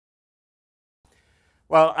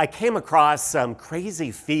Well, I came across some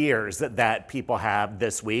crazy fears that people have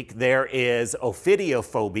this week. There is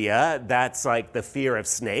ophidiophobia, that's like the fear of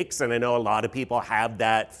snakes, and I know a lot of people have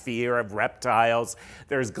that fear of reptiles.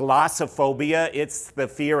 There's glossophobia, it's the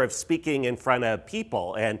fear of speaking in front of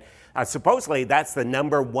people, and supposedly that's the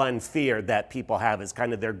number one fear that people have, is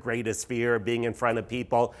kind of their greatest fear of being in front of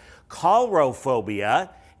people. Coulrophobia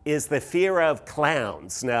is the fear of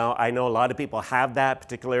clowns. Now, I know a lot of people have that,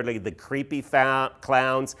 particularly the creepy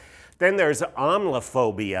clowns. Then there's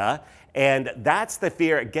omlophobia, and that's the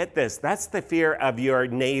fear, get this, that's the fear of your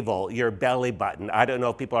navel, your belly button. I don't know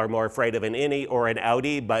if people are more afraid of an innie or an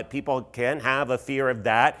outie, but people can have a fear of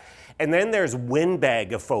that. And then there's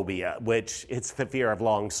windbagophobia, which it's the fear of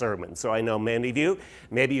long sermons. So I know many of you,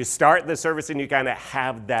 maybe you start the service and you kind of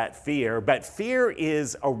have that fear, but fear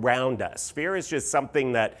is around us. Fear is just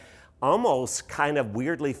something that almost kind of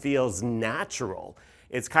weirdly feels natural.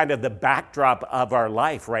 It's kind of the backdrop of our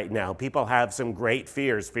life right now. People have some great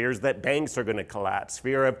fears that banks are going to collapse,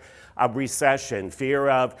 fear of recession, fear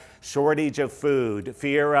of shortage of food,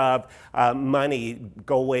 fear of money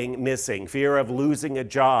going missing, fear of losing a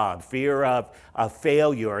job, fear of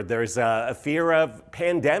failure. There's a fear of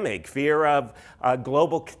pandemic, fear of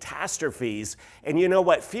global catastrophes. And you know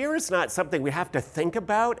what? Fear is not something we have to think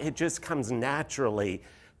about. It just comes naturally.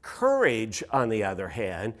 Courage, on the other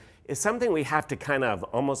hand, is something we have to kind of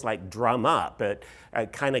almost like drum up,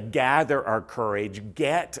 kind of gather our courage,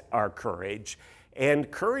 get our courage. And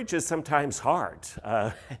courage is sometimes hard.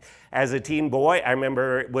 As a teen boy, I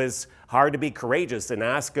remember it was hard to be courageous and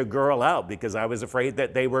ask a girl out because I was afraid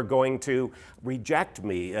that they were going to reject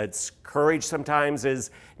me. Courage sometimes is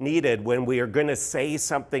needed when we are going to say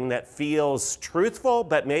something that feels truthful,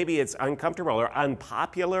 but maybe it's uncomfortable or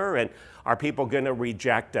unpopular, and are people going to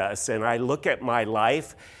reject us? And I look at my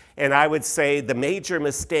life, and I would say the major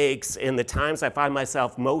mistakes and the times I find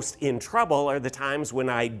myself most in trouble are the times when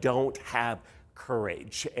I don't have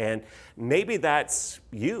courage. And maybe that's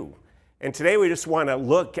you. And today we just want to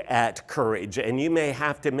look at courage, and you may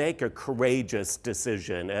have to make a courageous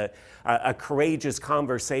decision, a courageous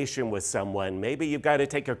conversation with someone. Maybe you've got to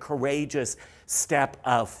take a courageous step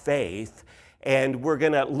of faith. And we're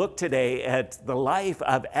going to look today at the life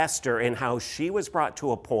of Esther and how she was brought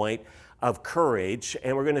to a point of courage.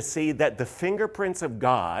 And we're going to see that the fingerprints of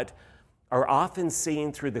God are often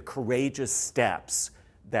seen through the courageous steps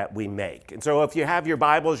that we make. And so if you have your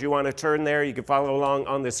Bibles, you want to turn there, you can follow along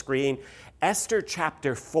on the screen. Esther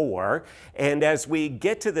chapter 4. And as we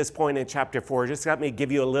get to this point in chapter 4, just let me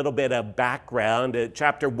give you a little bit of background.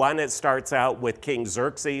 Chapter 1, it starts out with King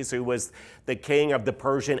Xerxes, who was the king of the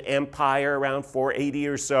Persian Empire around 480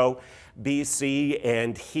 or so BC,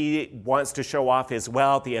 and he wants to show off his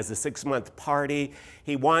wealth. He has a 6-month party.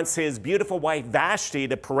 He wants his beautiful wife Vashti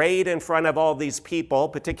to parade in front of all these people,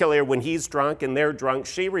 particularly when he's drunk and they're drunk.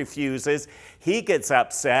 She refuses. He gets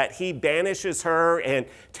upset. He banishes her and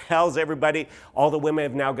tells everybody all the women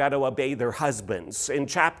have now got to obey their husbands. In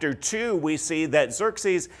chapter 2, we see that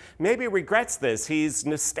Xerxes maybe regrets this. He's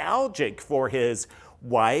nostalgic for his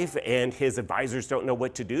wife, and his advisors don't know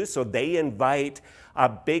what to do, so they invite a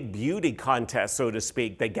big beauty contest, so to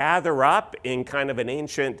speak. They gather up in kind of an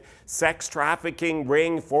ancient sex trafficking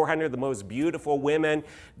ring, 400 of the most beautiful women.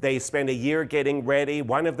 They spend a year getting ready.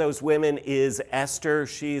 One of those women is Esther.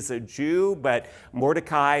 She's a Jew, but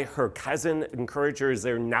Mordecai, her cousin, encourages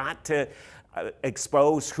her not to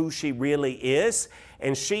expose who she really is,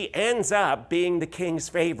 and she ends up being the king's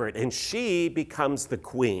favorite, and she becomes the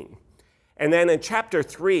queen. And then in chapter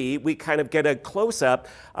 3, we kind of get a close-up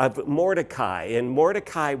of Mordecai. And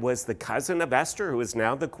Mordecai was the cousin of Esther, who is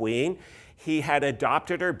now the queen. He had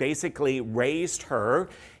adopted her, basically raised her.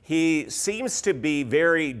 He seems to be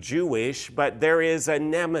very Jewish, but there is a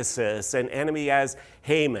nemesis, an enemy as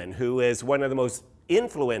Haman, who is one of the most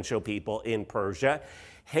influential people in Persia.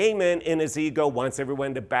 Haman, in his ego, wants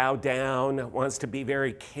everyone to bow down, wants to be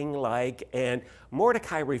very king-like, and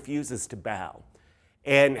Mordecai refuses to bow.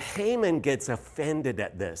 And Haman gets offended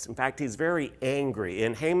at this. In fact, he's very angry.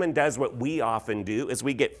 And Haman does what we often do, is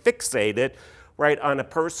we get fixated right on a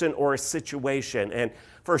person or a situation. And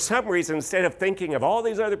for some reason, instead of thinking of all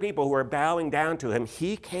these other people who are bowing down to him,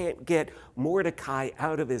 he can't get Mordecai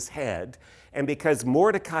out of his head. And because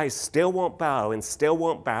Mordecai still won't bow,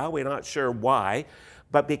 we're not sure why,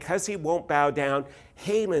 but because he won't bow down,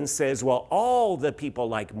 Haman says, well, all the people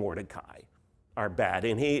like Mordecai are bad.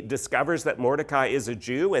 And he discovers that Mordecai is a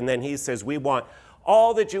Jew, and then he says, we want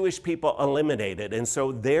all the Jewish people eliminated. And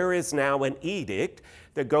so there is now an edict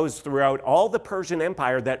that goes throughout all the Persian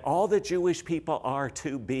Empire that all the Jewish people are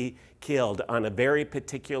to be killed on a very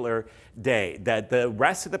particular day, that the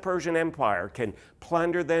rest of the Persian Empire can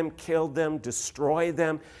plunder them, kill them, destroy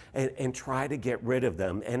them, and try to get rid of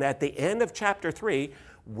them. And at the end of chapter 3,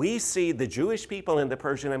 we see the Jewish people in the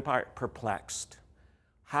Persian Empire perplexed.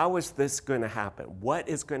 How is this going to happen? What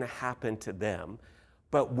is going to happen to them?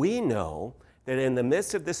 But we know that in the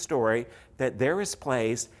midst of this story, that there is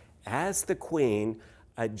placed as the queen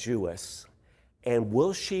a Jewess. And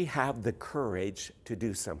will she have the courage to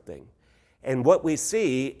do something? And what we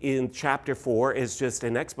see in chapter 4 is just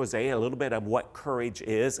an expose, a little bit of what courage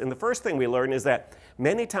is. And the first thing we learn is that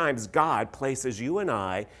many times God places you and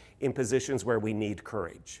I in positions where we need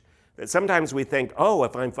courage. That sometimes we think, oh,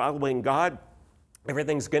 if I'm following God,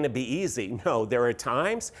 everything's going to be easy. No, there are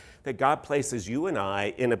times that God places you and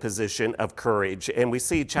I in a position of courage. And we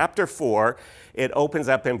see chapter 4, it opens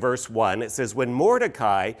up in verse 1. It says, when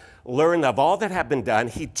Mordecai learned of all that had been done,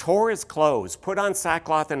 he tore his clothes, put on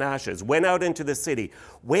sackcloth and ashes, went out into the city,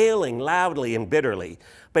 wailing loudly and bitterly.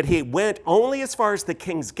 But he went only as far as the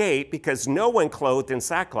king's gate, because no one clothed in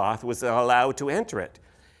sackcloth was allowed to enter it.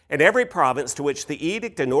 In every province to which the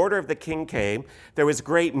edict and order of the king came, there was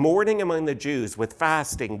great mourning among the Jews, with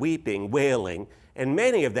fasting, weeping, wailing, and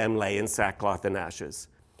many of them lay in sackcloth and ashes.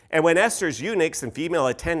 And when Esther's eunuchs and female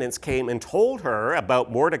attendants came and told her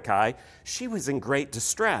about Mordecai, she was in great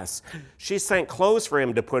distress. She sent clothes for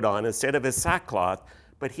him to put on instead of his sackcloth,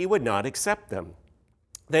 but he would not accept them.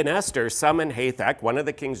 Then Esther summoned Hathach, one of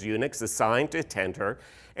the king's eunuchs assigned to attend her,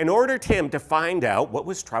 and ordered him to find out what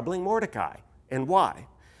was troubling Mordecai and why.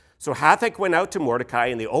 So Hathach went out to Mordecai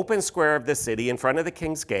in the open square of the city in front of the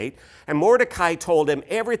king's gate, and Mordecai told him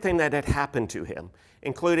everything that had happened to him,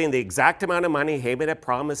 including the exact amount of money Haman had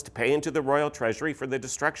promised to pay into the royal treasury for the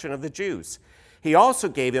destruction of the Jews. He also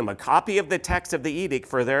gave him a copy of the text of the edict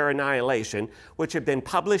for their annihilation, which had been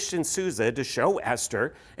published in Susa, to show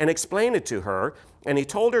Esther and explain it to her, and he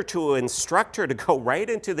told her to instruct her to go right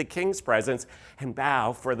into the king's presence and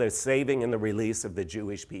bow for the saving and the release of the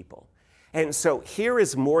Jewish people. And so here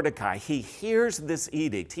is Mordecai. He hears this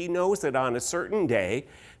edict. He knows that on a certain day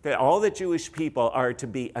that all the Jewish people are to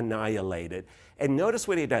be annihilated. And notice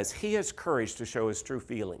what he does. He has courage to show his true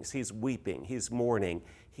feelings. He's weeping, he's mourning,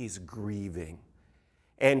 he's grieving.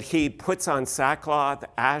 And he puts on sackcloth,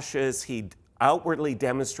 ashes. He outwardly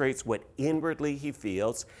demonstrates what inwardly he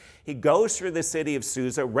feels. He goes through the city of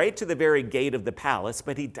Susa right to the very gate of the palace,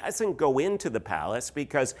 but he doesn't go into the palace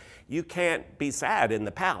because you can't be sad in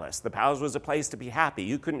the palace. The palace was a place to be happy.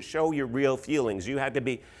 You couldn't show your real feelings. You had to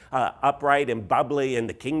be upright and bubbly, and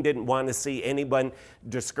the king didn't want to see anyone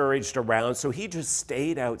discouraged around, so he just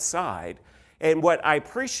stayed outside. And what I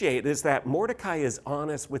appreciate is that Mordecai is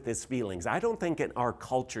honest with his feelings. I don't think in our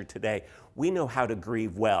culture today we know how to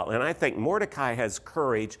grieve well. And I think Mordecai has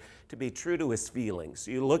courage to be true to his feelings.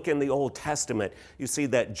 You look in the Old Testament, you see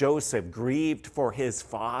that Joseph grieved for his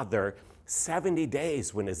father 70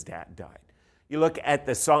 days when his dad died. You look at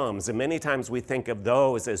the Psalms, and many times we think of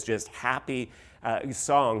those as just happy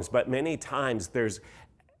songs, but many times there's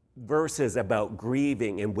verses about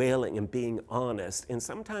grieving and wailing and being honest. And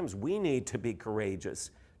sometimes we need to be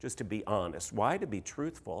courageous just to be honest. Why? To be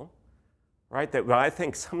truthful, right? That I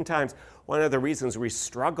think sometimes one of the reasons we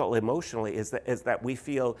struggle emotionally is that we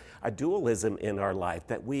feel a dualism in our life,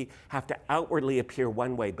 that we have to outwardly appear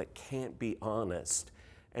one way but can't be honest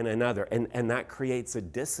in another. And that creates a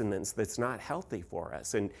dissonance that's not healthy for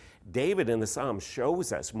us. And David in the Psalms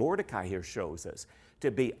shows us, Mordecai here shows us, to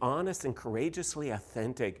be honest and courageously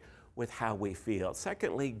authentic with how we feel.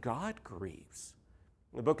 Secondly, God grieves.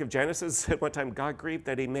 In the book of Genesis, at one time, God grieved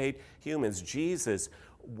that he made humans. Jesus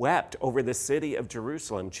wept over the city of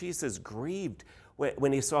Jerusalem. Jesus grieved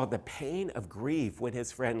when he saw the pain of grief when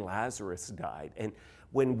his friend Lazarus died. And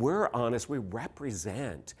when we're honest, we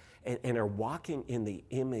represent and are walking in the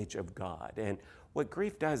image of God. And what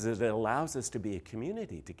grief does is it allows us to be a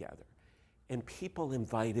community together, and people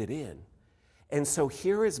invited in. And so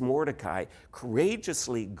here is Mordecai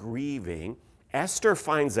courageously grieving. Esther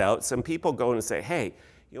finds out. Some people go and say, hey,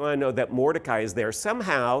 you want to know that Mordecai is there.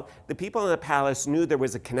 Somehow, the people in the palace knew there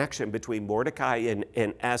was a connection between Mordecai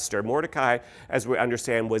and Esther. Mordecai, as we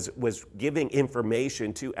understand, was giving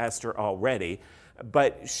information to Esther already.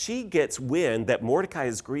 But she gets wind that Mordecai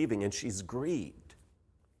is grieving, and she's grieved.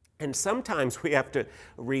 And sometimes we have to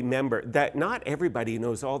remember that not everybody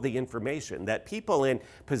knows all the information, that people in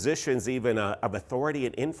positions even of authority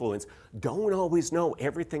and influence don't always know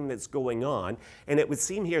everything that's going on. And it would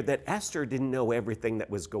seem here that Esther didn't know everything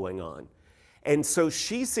that was going on. And so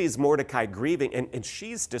she sees Mordecai grieving, and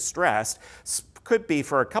she's distressed. Could be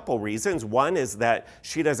for a couple reasons. One is that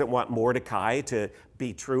she doesn't want Mordecai to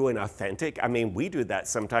be true and authentic. I mean, we do that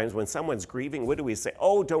sometimes when someone's grieving. What do we say?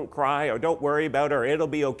 Oh, don't cry, or don't worry about it, or it'll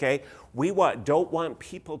be okay. We don't want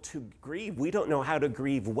people to grieve. We don't know how to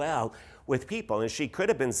grieve well with people. And she could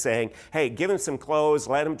have been saying, hey, give him some clothes,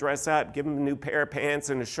 let him dress up, give him a new pair of pants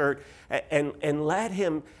and a shirt, and let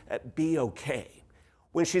him be okay.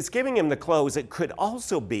 When she's giving him the clothes, it could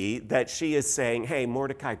also be that she is saying, hey,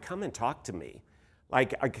 Mordecai, come and talk to me.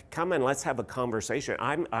 Like, come and let's have a conversation.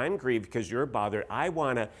 I'm grieved because you're bothered. I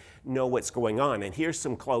want to know what's going on. And here's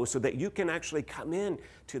some clothes so that you can actually come in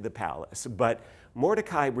to the palace. But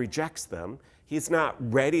Mordecai rejects them. He's not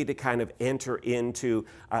ready to kind of enter into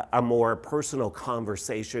a more personal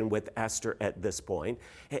conversation with Esther at this point.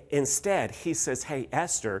 Instead, he says, hey,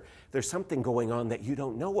 Esther, there's something going on that you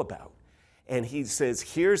don't know about. And he says,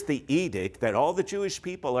 here's the edict that all the Jewish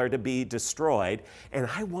people are to be destroyed, and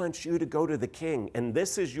I want you to go to the king. And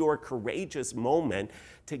this is your courageous moment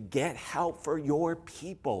to get help for your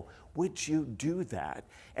people. Would you do that?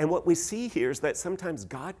 And what we see here is that sometimes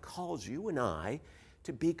God calls you and I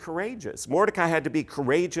to be courageous. Mordecai had to be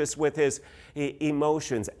courageous with his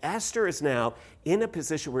emotions. Esther is now in a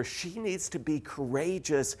position where she needs to be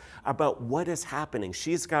courageous about what is happening.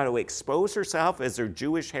 She's got to expose herself as her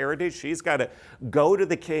Jewish heritage. She's got to go to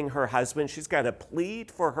the king, her husband. She's got to plead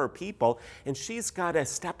for her people, and she's got to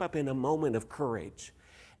step up in a moment of courage.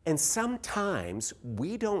 And sometimes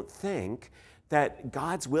we don't think that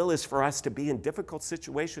God's will is for us to be in difficult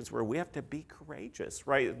situations where we have to be courageous,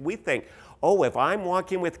 right? We think, oh, if I'm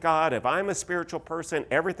walking with God, if I'm a spiritual person,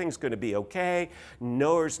 everything's going to be okay.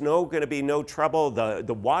 There's going to be no trouble.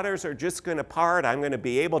 The waters are just going to part. I'm going to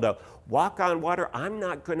be able to walk on water. I'm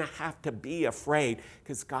not going to have to be afraid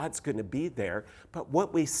because God's going to be there. But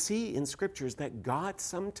what we see in Scripture is that God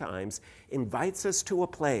sometimes invites us to a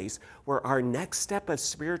place where our next step of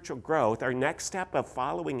spiritual growth, our next step of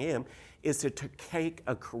following Him, is to take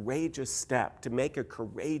a courageous step, to make a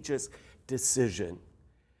courageous decision.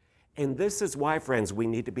 And this is why, friends, we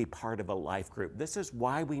need to be part of a life group. This is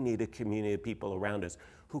why we need a community of people around us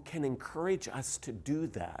who can encourage us to do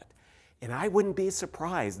that. And I wouldn't be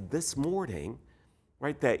surprised this morning,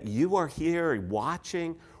 right, that you are here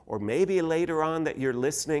watching, or maybe later on that you're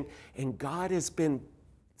listening, and God has been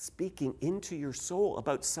speaking into your soul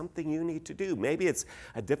about something you need to do. Maybe it's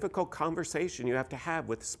a difficult conversation you have to have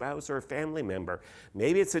with a spouse or a family member.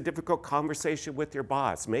 Maybe it's a difficult conversation with your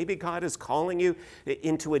boss. Maybe God is calling you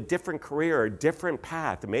into a different career or a different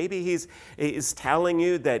path. Maybe He's telling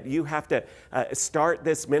you that you have to start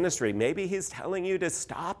this ministry. Maybe He's telling you to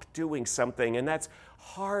stop doing something, and that's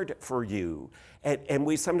hard for you. And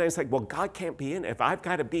we sometimes think, well, God can't be in it. If I've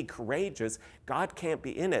got to be courageous, God can't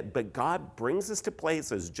be in it. But God brings us to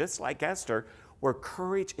places, just like Esther, where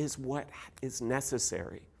courage is what is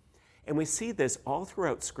necessary. And we see this all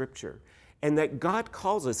throughout Scripture. And that God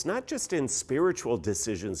calls us, not just in spiritual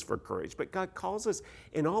decisions for courage, but God calls us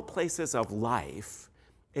in all places of life,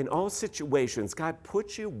 in all situations. God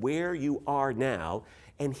puts you where you are now,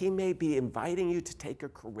 and He may be inviting you to take a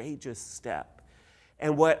courageous step.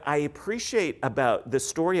 And what I appreciate about the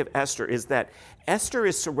story of Esther is that Esther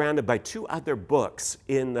is surrounded by two other books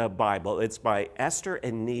in the Bible. It's by Esther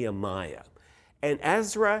and Nehemiah. And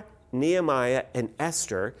Ezra, Nehemiah, and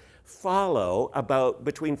Esther follow about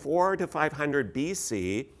between 400 to 500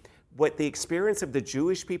 BC what the experience of the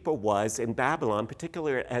Jewish people was in Babylon,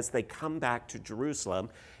 particularly as they come back to Jerusalem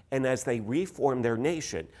and as they reform their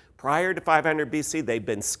nation. Prior to 500 BC, they've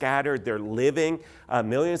been scattered. They're living,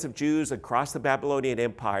 millions of Jews across the Babylonian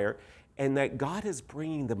Empire, and that God is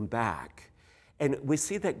bringing them back. And we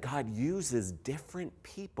see that God uses different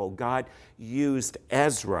people. God used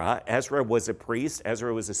Ezra. Ezra was a priest.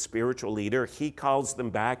 Ezra was a spiritual leader. He calls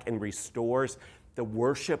them back and restores the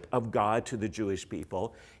worship of God to the Jewish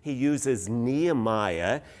people. He uses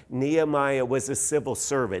Nehemiah. Nehemiah was a civil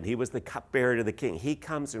servant. He was the cupbearer to the king. He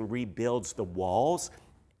comes and rebuilds the walls,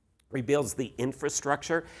 rebuilds the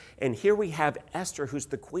infrastructure. And here we have Esther, who's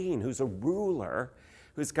the queen, who's a ruler,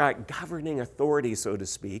 who's got governing authority, so to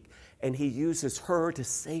speak, and he uses her to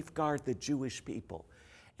safeguard the Jewish people.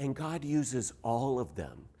 And God uses all of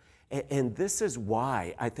them. And this is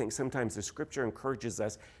why I think sometimes the Scripture encourages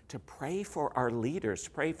us to pray for our leaders, to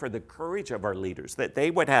pray for the courage of our leaders, that they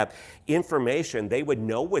would have information, they would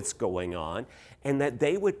know what's going on, and that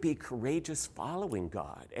they would be courageous following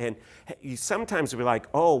God. And you sometimes be like,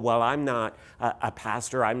 oh, well, I'm not a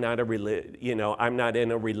pastor, I'm not I'm not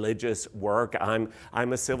in a religious work, I'm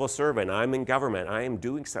a civil servant, I'm in government, I am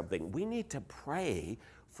doing something. We need to pray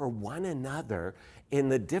for one another in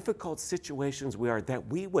the difficult situations we are, that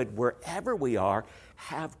we would, wherever we are,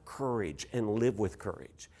 have courage and live with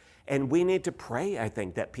courage. And we need to pray, I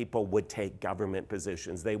think, that people would take government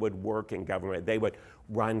positions. They would work in government. They would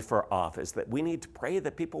run for office. That we need to pray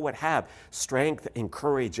that people would have strength and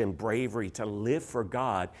courage and bravery to live for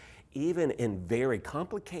God, even in very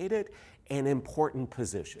complicated and important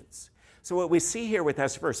positions. So what we see here with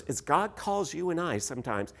Esther first is God calls you and I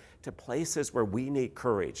sometimes to places where we need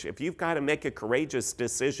courage. If you've got to make a courageous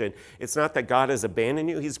decision, it's not that God has abandoned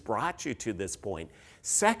you, he's brought you to this point.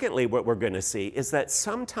 Secondly, what we're going to see is that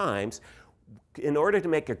sometimes in order to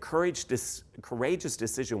make a courageous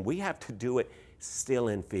decision, we have to do it still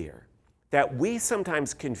in fear. That we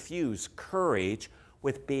sometimes confuse courage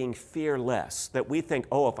with being fearless. That we think,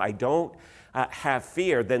 oh, if I don't have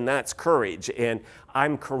fear, then that's courage. And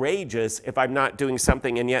I'm courageous if I'm not doing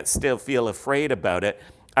something and yet still feel afraid about it.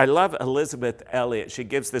 I love Elizabeth Elliot. She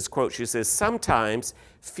gives this quote. She says, sometimes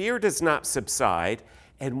fear does not subside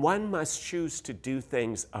and one must choose to do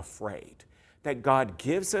things afraid. That God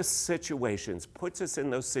gives us situations, puts us in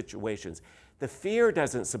those situations. The fear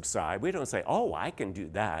doesn't subside. We don't say, oh, I can do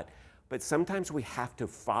that. But sometimes we have to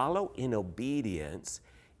follow in obedience,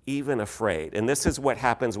 even afraid. And this is what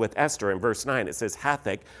happens with Esther in verse 9. It says,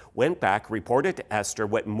 Hathach went back, reported to Esther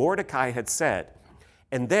what Mordecai had said.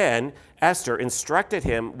 And then Esther instructed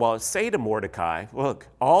him, well, say to Mordecai, look,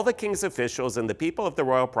 all the king's officials and the people of the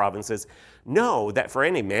royal provinces know that for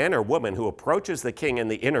any man or woman who approaches the king in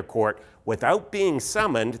the inner court without being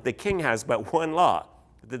summoned, the king has but one law,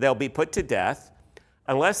 that they'll be put to death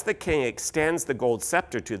unless the king extends the gold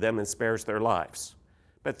scepter to them and spares their lives.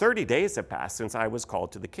 But 30 days have passed since I was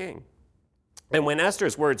called to the king. And when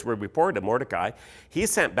Esther's words were reported to Mordecai, he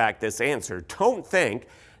sent back this answer, don't think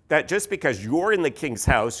that just because you're in the king's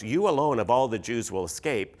house, you alone of all the Jews will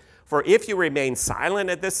escape. For if you remain silent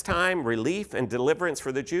at this time, relief and deliverance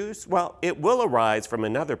for the Jews, well, it will arise from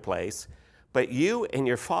another place, but you and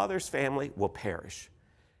your father's family will perish.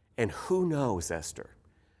 And who knows, Esther,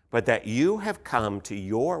 but that you have come to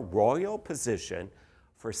your royal position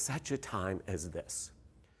for such a time as this.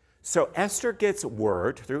 So Esther gets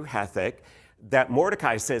word through Hathach that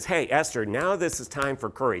Mordecai says, hey, Esther, now this is time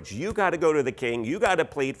for courage. You got to go to the king. You got to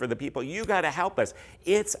plead for the people. You got to help us.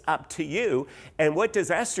 It's up to you. And what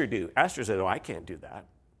does Esther do? Esther says, oh, I can't do that.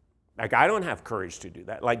 Like, I don't have courage to do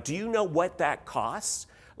that. Like, do you know what that costs?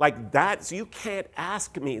 Like, you can't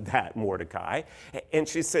ask me that, Mordecai. And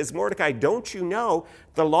she says, Mordecai, don't you know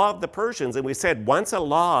the law of the Persians? And we said once a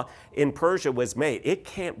law in Persia was made, it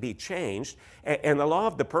can't be changed. And the law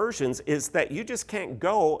of the Persians is that you just can't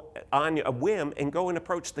go on a whim and go and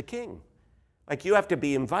approach the king. Like, you have to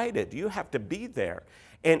be invited. You have to be there.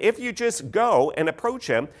 And if you just go and approach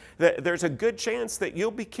him, there's a good chance that you'll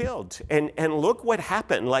be killed. And look what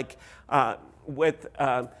happened, like with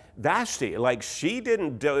Vashti. Like, she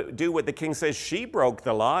didn't do what the king says. She broke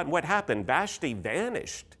the law. And what happened? Vashti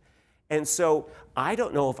vanished. And so I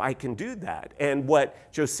don't know if I can do that. And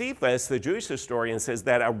what Josephus, the Jewish historian, says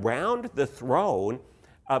that around the throne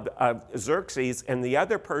of Xerxes and the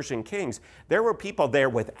other Persian kings, there were people there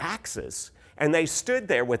with axes. And they stood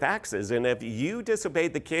there with axes. And if you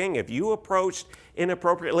disobeyed the king, if you approached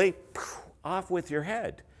inappropriately, off with your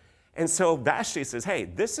head. And so Vashti says, hey,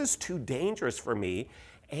 this is too dangerous for me.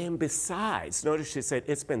 And besides, notice she said,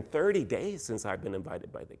 it's been 30 days since I've been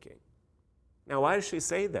invited by the king. Now, why does she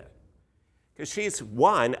say that? Because she's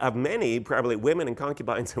one of many, probably women and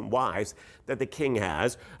concubines and wives that the king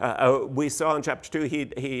has. We saw in chapter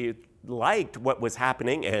 2, he liked what was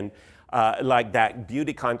happening, and like that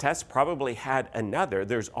beauty contest, probably had another.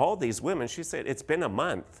 There's all these women. She said, it's been a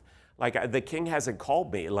month. Like, the king hasn't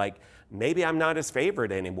called me. Like, maybe I'm not his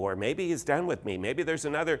favorite anymore. Maybe he's done with me. Maybe there's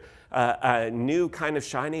another new kind of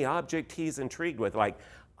shiny object he's intrigued with. Like,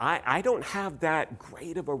 I don't have that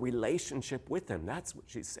great of a relationship with him. That's what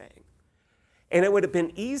she's saying. And it would have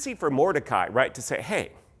been easy for Mordecai, right, to say,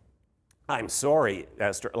 hey, I'm sorry,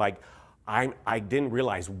 Esther. Like, I didn't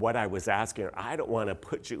realize what I was asking. I don't want to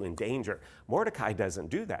put you in danger. Mordecai doesn't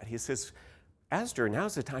do that. He says, Esther,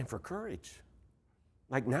 now's the time for courage.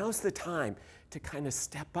 Like, now's the time to kind of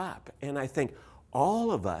step up. And I think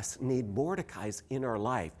all of us need Mordecais in our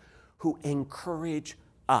life who encourage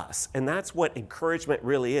us. And that's what encouragement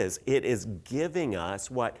really is. It is giving us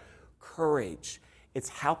what? Courage. It's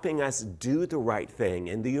helping us do the right thing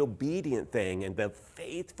and the obedient thing and the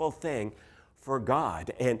faithful thing for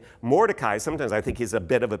God. And Mordecai, sometimes I think he's a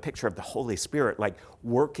bit of a picture of the Holy Spirit, like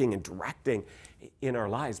working and directing in our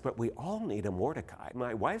lives. But we all need a Mordecai.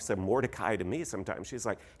 My wife's a Mordecai to me sometimes. She's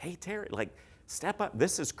like, hey, Terry, like, step up.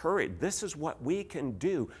 This is courage. This is what we can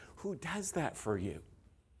do. Who does that for you?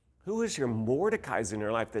 Who is your Mordecais in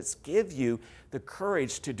your life that's give you the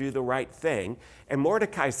courage to do the right thing? And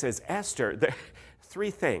Mordecai says, Esther, there,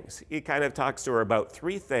 three things. He kind of talks to her about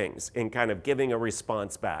three things in kind of giving a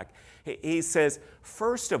response back. He says,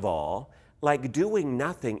 first of all, like doing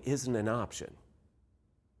nothing isn't an option,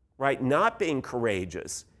 right? Not being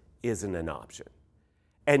courageous isn't an option.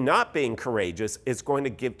 And not being courageous is going to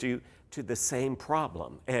give you to the same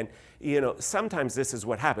problem. And, sometimes this is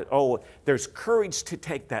what happens. Oh, there's courage to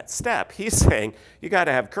take that step. He's saying you got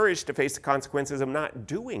to have courage to face the consequences of not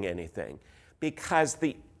doing anything, because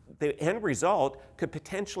the end result could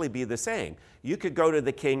potentially be the same. You could go to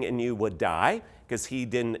the king and you would die because he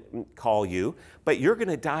didn't call you, but you're going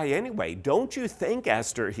to die anyway. Don't you think,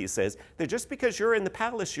 Esther, he says, that just because you're in the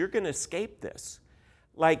palace, you're going to escape this?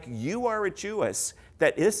 Like you are a Jewess,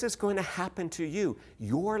 that this is going to happen to you.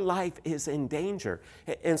 Your life is in danger.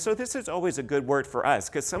 And so this is always a good word for us,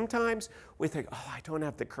 because sometimes we think, oh, I don't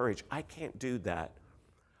have the courage. I can't do that.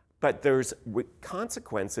 But there's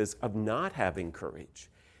consequences of not having courage.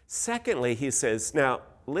 Secondly, he says, now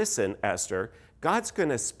listen, Esther, God's going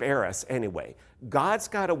to spare us anyway. God's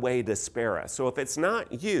got a way to spare us. So if it's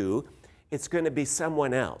not you, it's going to be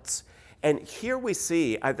someone else. And here we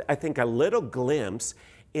see, I think, a little glimpse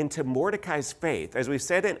into Mordecai's faith. As we've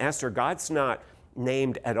said in Esther, God's not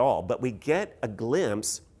named at all, but we get a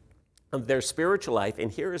glimpse of their spiritual life.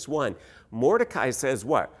 And here is one. Mordecai says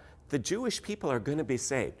what? The Jewish people are going to be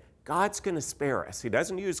saved. God's going to spare us. He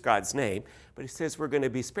doesn't use God's name, but he says we're going to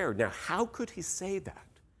be spared. Now, how could he say that?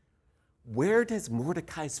 Where does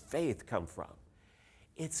Mordecai's faith come from?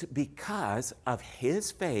 It's because of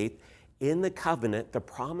his faith in the covenant, the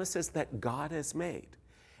promises that God has made.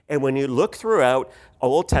 And when you look throughout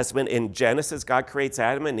Old Testament, in Genesis, God creates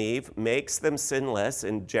Adam and Eve, makes them sinless.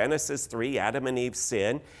 In Genesis 3, Adam and Eve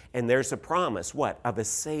sin, and there's a promise, what? Of a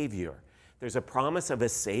Savior. There's a promise of a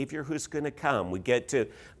Savior who's going to come. We get to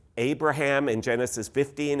Abraham in Genesis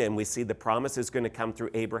 15, and we see the promise is going to come through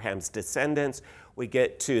Abraham's descendants. We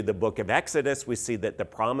get to the book of Exodus, we see that the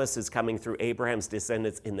promise is coming through Abraham's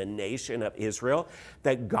descendants in the nation of Israel,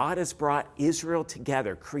 that God has brought Israel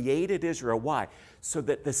together, created Israel. Why? So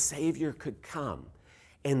that the Savior could come.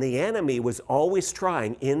 And the enemy was always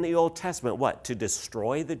trying in the Old Testament, what? To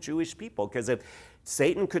destroy the Jewish people. Because if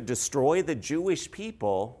Satan could destroy the Jewish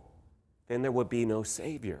people, then there would be no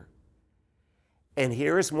Savior. And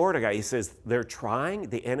here is Mordecai. He says,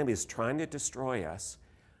 the enemy is trying to destroy us,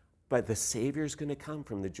 but the Savior is going to come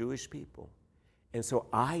from the Jewish people. And so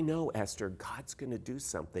I know, Esther, God's going to do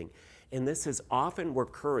something. And this is often where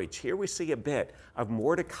courage, here we see a bit of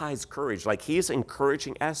Mordecai's courage, like he's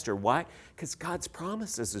encouraging Esther. Why? Because God's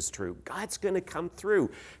promises is true. God's going to come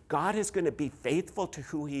through. God is going to be faithful to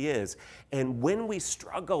who he is. And when we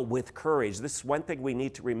struggle with courage, this is one thing we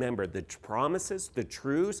need to remember, the promises, the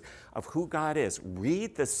truths of who God is.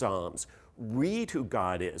 Read the Psalms. Read who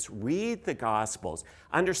God is. Read the Gospels.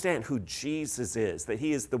 Understand who Jesus is, that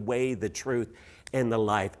he is the way, the truth, and the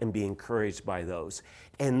life, and be encouraged by those.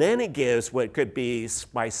 And then he gives what could be,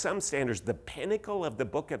 by some standards, the pinnacle of the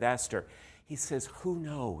book of Esther. He says, who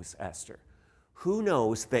knows, Esther? Who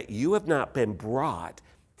knows that you have not been brought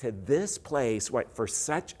to this place, for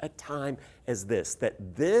such a time as this?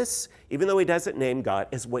 That this, even though he doesn't name God,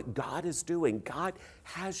 is what God is doing. God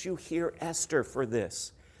has you here, Esther, for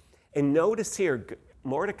this. And notice here,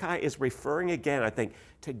 Mordecai is referring again, I think,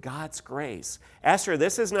 to God's grace. Esther,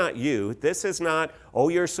 this is not you. This is not, oh,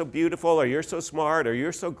 you're so beautiful, or you're so smart, or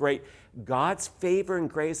you're so great. God's favor and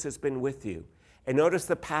grace has been with you. And notice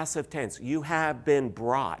the passive tense. You have been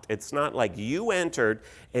brought. It's not like you entered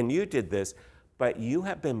and you did this, but you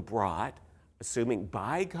have been brought, assuming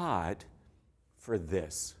by God, for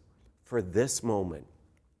this moment,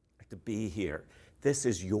 to be here. This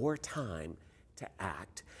is your time to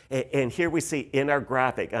act. And here we see in our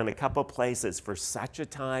graphic on a couple places, for such a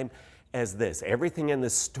time as this. Everything in the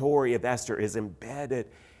story of Esther is embedded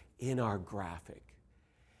in our graphic.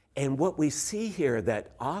 And what we see here,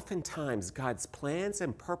 that oftentimes God's plans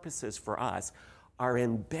and purposes for us are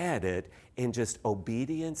embedded in just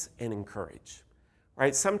obedience and courage.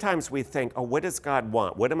 Right? Sometimes we think, oh, what does God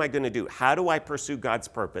want? What am I going to do? How do I pursue God's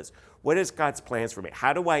purpose? What is God's plans for me?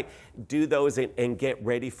 How do I do those and get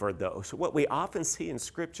ready for those? So what we often see in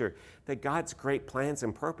Scripture, that God's great plans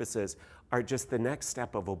and purposes are just the next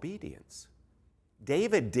step of obedience.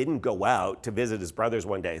 David didn't go out to visit his brothers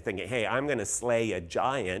one day thinking, hey, I'm going to slay a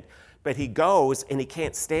giant. But he goes and he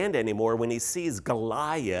can't stand anymore when he sees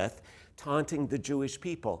Goliath taunting the Jewish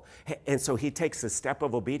people. And so he takes a step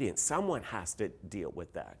of obedience. Someone has to deal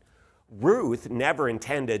with that. Ruth never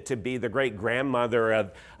intended to be the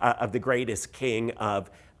great-grandmother of the greatest king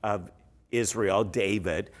of Israel,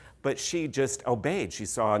 David. but she just obeyed. She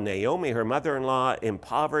saw Naomi, her mother-in-law,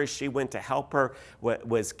 impoverished. She went to help her,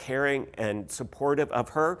 was caring and supportive of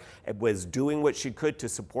her, was doing what she could to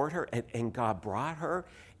support her, and God brought her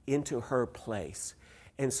into her place.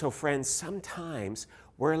 And so, friends, sometimes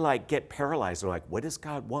we're like, get paralyzed. We're like, what does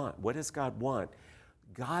God want? What does God want?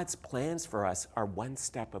 God's plans for us are one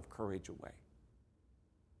step of courage away.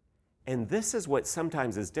 And this is what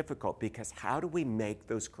sometimes is difficult, because how do we make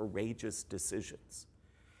those courageous decisions?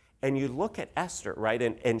 And you look at Esther, right?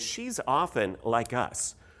 And she's often like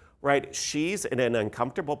us, right? She's in an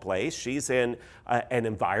uncomfortable place. She's in an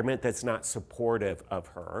environment that's not supportive of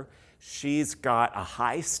her. She's got a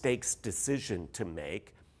high stakes decision to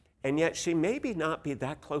make. And yet she maybe not be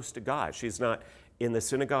that close to God. She's not in the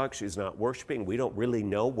synagogue. She's not worshiping. We don't really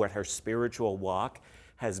know what her spiritual walk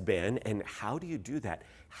has been. And how do you do that?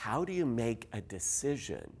 How do you make a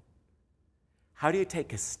decision? How do you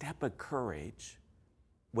take a step of courage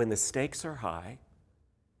when the stakes are high,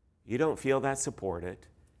 you don't feel that supported,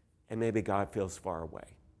 and maybe God feels far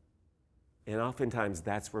away? And oftentimes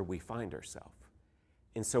that's where we find ourselves.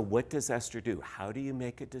 And so what does Esther do? How do you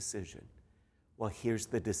make a decision? Well, here's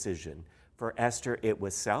the decision. For Esther, it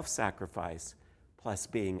was self-sacrifice plus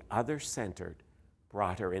being other-centered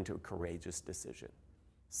brought her into a courageous decision.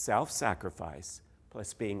 Self-sacrifice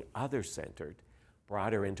plus being other-centered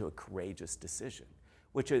brought her into a courageous decision,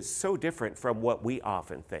 which is so different from what we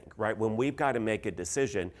often think, right? When we've got to make a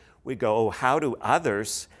decision, we go, oh, how do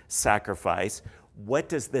others sacrifice? What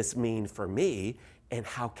does this mean for me? And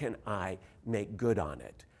how can I make good on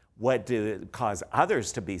it? What do cause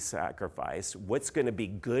others to be sacrificed? What's going to be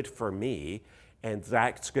good for me? And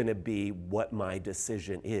that's going to be what my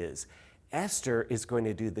decision is. Esther is going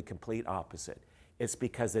to do the complete opposite. It's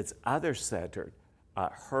because it's other-centered,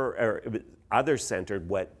 other-centered,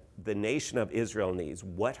 what the nation of Israel needs,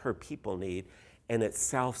 what her people need, and it's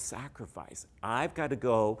self-sacrifice. I've got to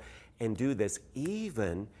go and do this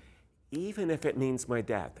even if it means my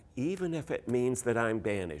death, even if it means that I'm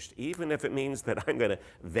banished, even if it means that I'm going to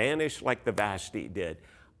vanish like the Vashti did,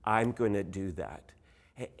 I'm going to do that.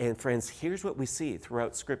 And friends, here's what we see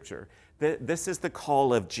throughout Scripture. This is the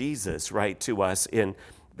call of Jesus, right, to us in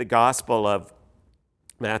the Gospel of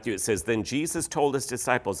Matthew. It says, then Jesus told his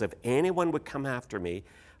disciples, if anyone would come after me,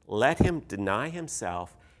 let him deny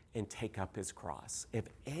himself and take up his cross. If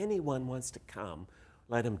anyone wants to come,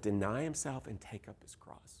 let him deny himself and take up his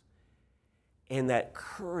cross. And that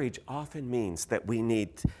courage often means that we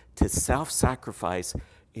need to self-sacrifice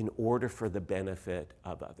in order for the benefit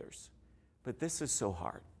of others. But this is so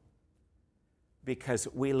hard because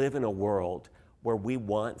we live in a world where we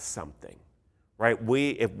want something, right?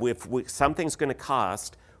 If something's going to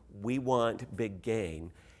cost, we want big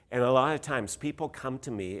gain. And a lot of times people come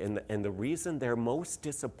to me, and the reason they're most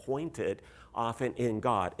disappointed often in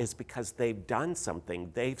God is because they've done something,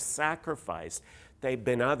 they've sacrificed, they've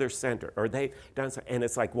been other-centered, or they've done something, and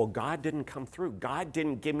it's like, well, God didn't come through. God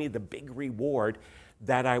didn't give me the big reward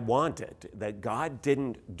that I wanted, that God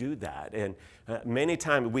didn't do that. And many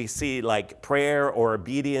times we see like prayer or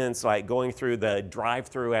obedience, like going through the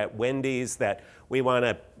drive-through at Wendy's, that we want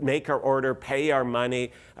to make our order, pay our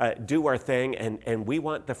money, do our thing, and we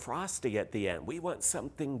want the Frosty at the end. We want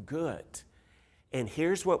something good. And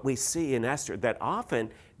here's what we see in Esther, that often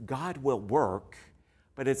God will work,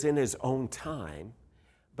 but it's in his own time.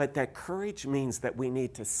 But that courage means that we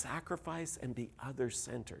need to sacrifice and be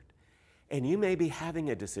other-centered. And you may be having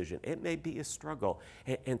a decision. It may be a struggle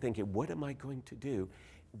and thinking, what am I going to do?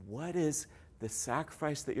 What is the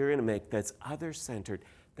sacrifice that you're going to make that's other-centered,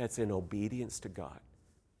 that's in obedience to God?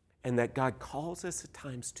 And that God calls us at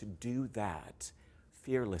times to do that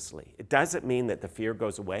fearlessly. It doesn't mean that the fear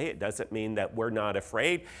goes away. It doesn't mean that we're not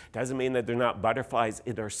afraid. It doesn't mean that there are not butterflies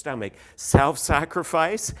in our stomach.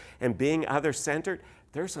 Self-sacrifice and being other-centered,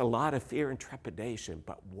 there's a lot of fear and trepidation,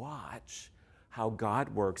 but watch how God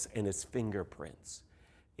works and his fingerprints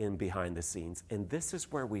in behind the scenes. And this is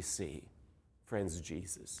where we see, friends,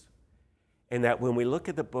 Jesus. And that when we look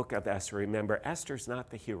at the book of Esther, remember, Esther's not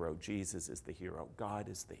the hero. Jesus is the hero. God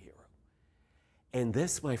is the hero. And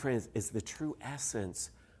this, my friends, is the true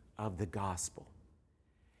essence of the gospel.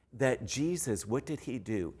 That Jesus, what did he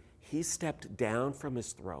do? He stepped down from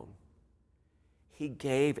his throne. He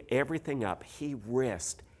gave everything up. He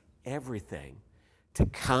risked everything to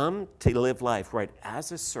come to live life, right,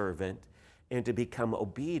 as a servant and to become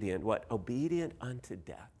obedient, what? Obedient unto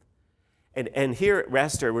death. And here at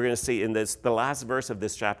Esther, we're going to see in this, the last verse of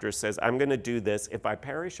this chapter says, I'm going to do this. If I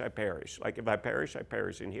perish, I perish. Like if I perish, I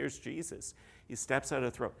perish. And here's Jesus. He steps out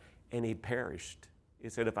of the throne and he perished. He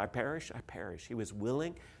said, if I perish, I perish. He was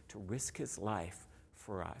willing to risk his life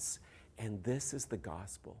for us. And this is the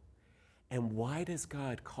gospel. And why does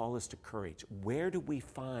God call us to courage? Where do we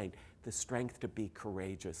find the strength to be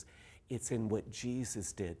courageous? It's in what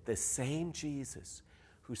Jesus did. The same Jesus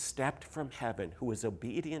who stepped from heaven, who was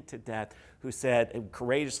obedient to death, who said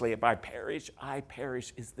courageously, if I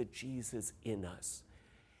perish, is the Jesus in us.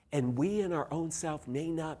 And we in our own self may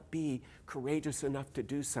not be courageous enough to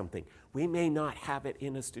do something. We may not have it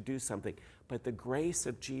in us to do something, but the grace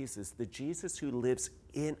of Jesus, the Jesus who lives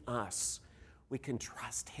in us, we can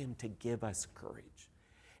trust him to give us courage.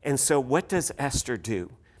 And so what does Esther do?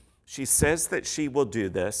 She says that she will do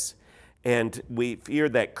this, and we fear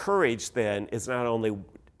that courage then is not only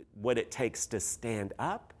what it takes to stand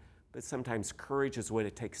up, but sometimes courage is what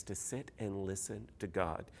it takes to sit and listen to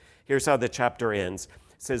God. Here's how the chapter ends.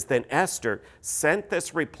 It says, then Esther sent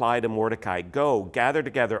this reply to Mordecai, go, gather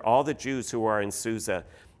together all the Jews who are in Susa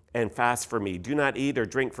and fast for me. Do not eat or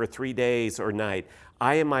drink for 3 days or night.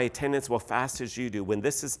 I and my attendants will fast as you do. When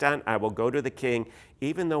this is done, I will go to the king,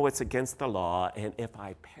 even though it's against the law. And if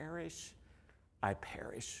I perish, I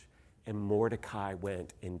perish. And Mordecai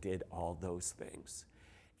went and did all those things.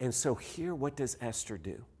 And so here, what does Esther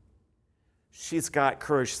do? She's got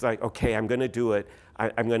courage. She's like, okay, I'm going to do it.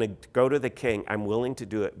 I'm going to go to the king. I'm willing to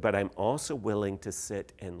do it, but I'm also willing to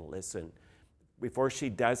sit and listen. Before she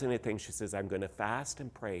does anything, she says, I'm going to fast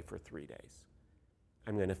and pray for 3 days.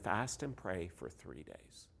 I'm going to fast and pray for 3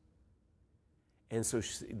 days. And so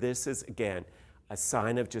this is, again, a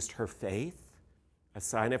sign of just her faith, a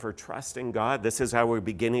sign of her trust in God. This is how we're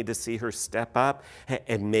beginning to see her step up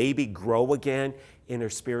and maybe grow again in her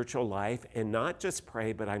spiritual life, and not just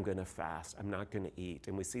pray, but I'm going to fast. I'm not going to eat.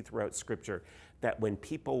 And we see throughout Scripture that when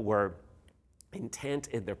people were intent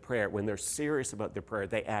in their prayer, when they're serious about their prayer,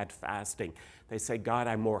 they add fasting. They say, God,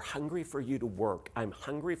 I'm more hungry for you to work. I'm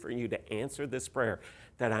hungry for you to answer this prayer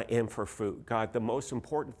than I am for food. God, the most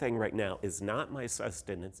important thing right now is not my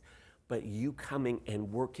sustenance, but you coming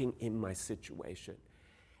and working in my situation.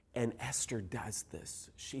 And Esther does this.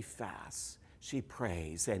 She fasts, she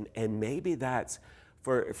prays, and maybe that's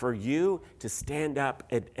for you to stand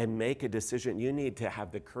up and make a decision. You need to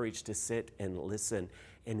have the courage to sit and listen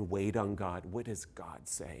and wait on God. What is God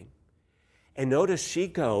saying? And notice she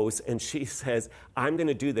goes and she says, I'm going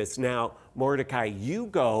to do this. Now, Mordecai, you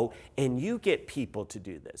go and you get people to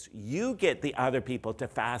do this. You get the other people to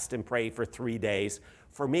fast and pray for 3 days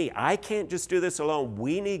for me. I can't just do this alone.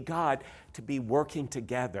 We need God to be working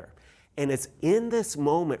together. And it's in this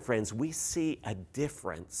moment, friends, we see a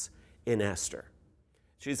difference in Esther.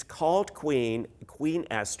 She's called Queen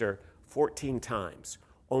Esther 14 times.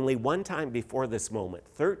 Only one time before this moment.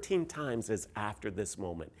 13 times is after this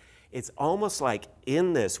moment. It's almost like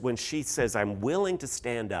in this, when she says, I'm willing to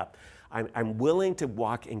stand up, I'm willing to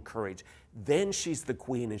walk in courage, then she's the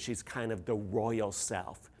queen and she's kind of the royal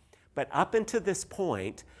self. But up until this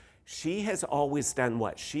point, she has always done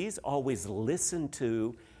what? She's always listened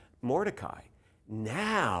to Mordecai.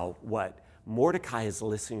 Now what? Mordecai is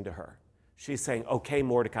listening to her. She's saying, okay,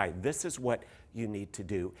 Mordecai, this is what you need to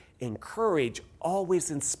do. And courage always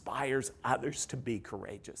inspires others to be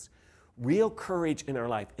courageous. Real courage in our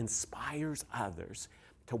life inspires others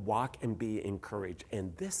to walk and be encouraged.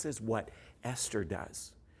 And this is what Esther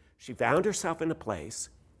does. She found herself in a place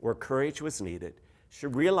where courage was needed. She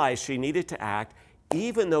realized she needed to act,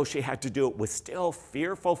 even though she had to do it with still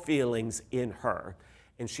fearful feelings in her.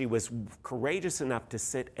 And she was courageous enough to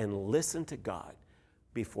sit and listen to God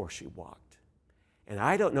before she walked. And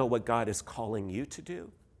I don't know what God is calling you to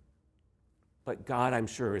do, but God, I'm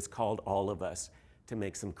sure, has called all of us to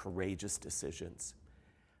make some courageous decisions.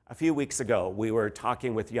 A few weeks ago, we were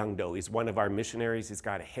talking with Young Doe. He's one of our missionaries. He's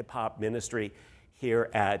got a hip-hop ministry here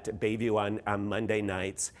at Bayview on Monday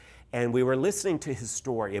nights. And we were listening to his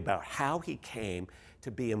story about how he came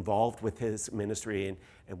to be involved with his ministry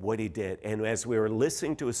and what he did. And as we were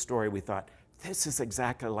listening to his story, we thought, this is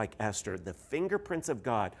exactly like Esther. The fingerprints of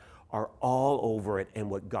God are all over it and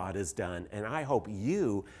what God has done. And I hope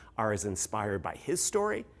you are as inspired by his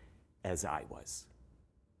story as I was.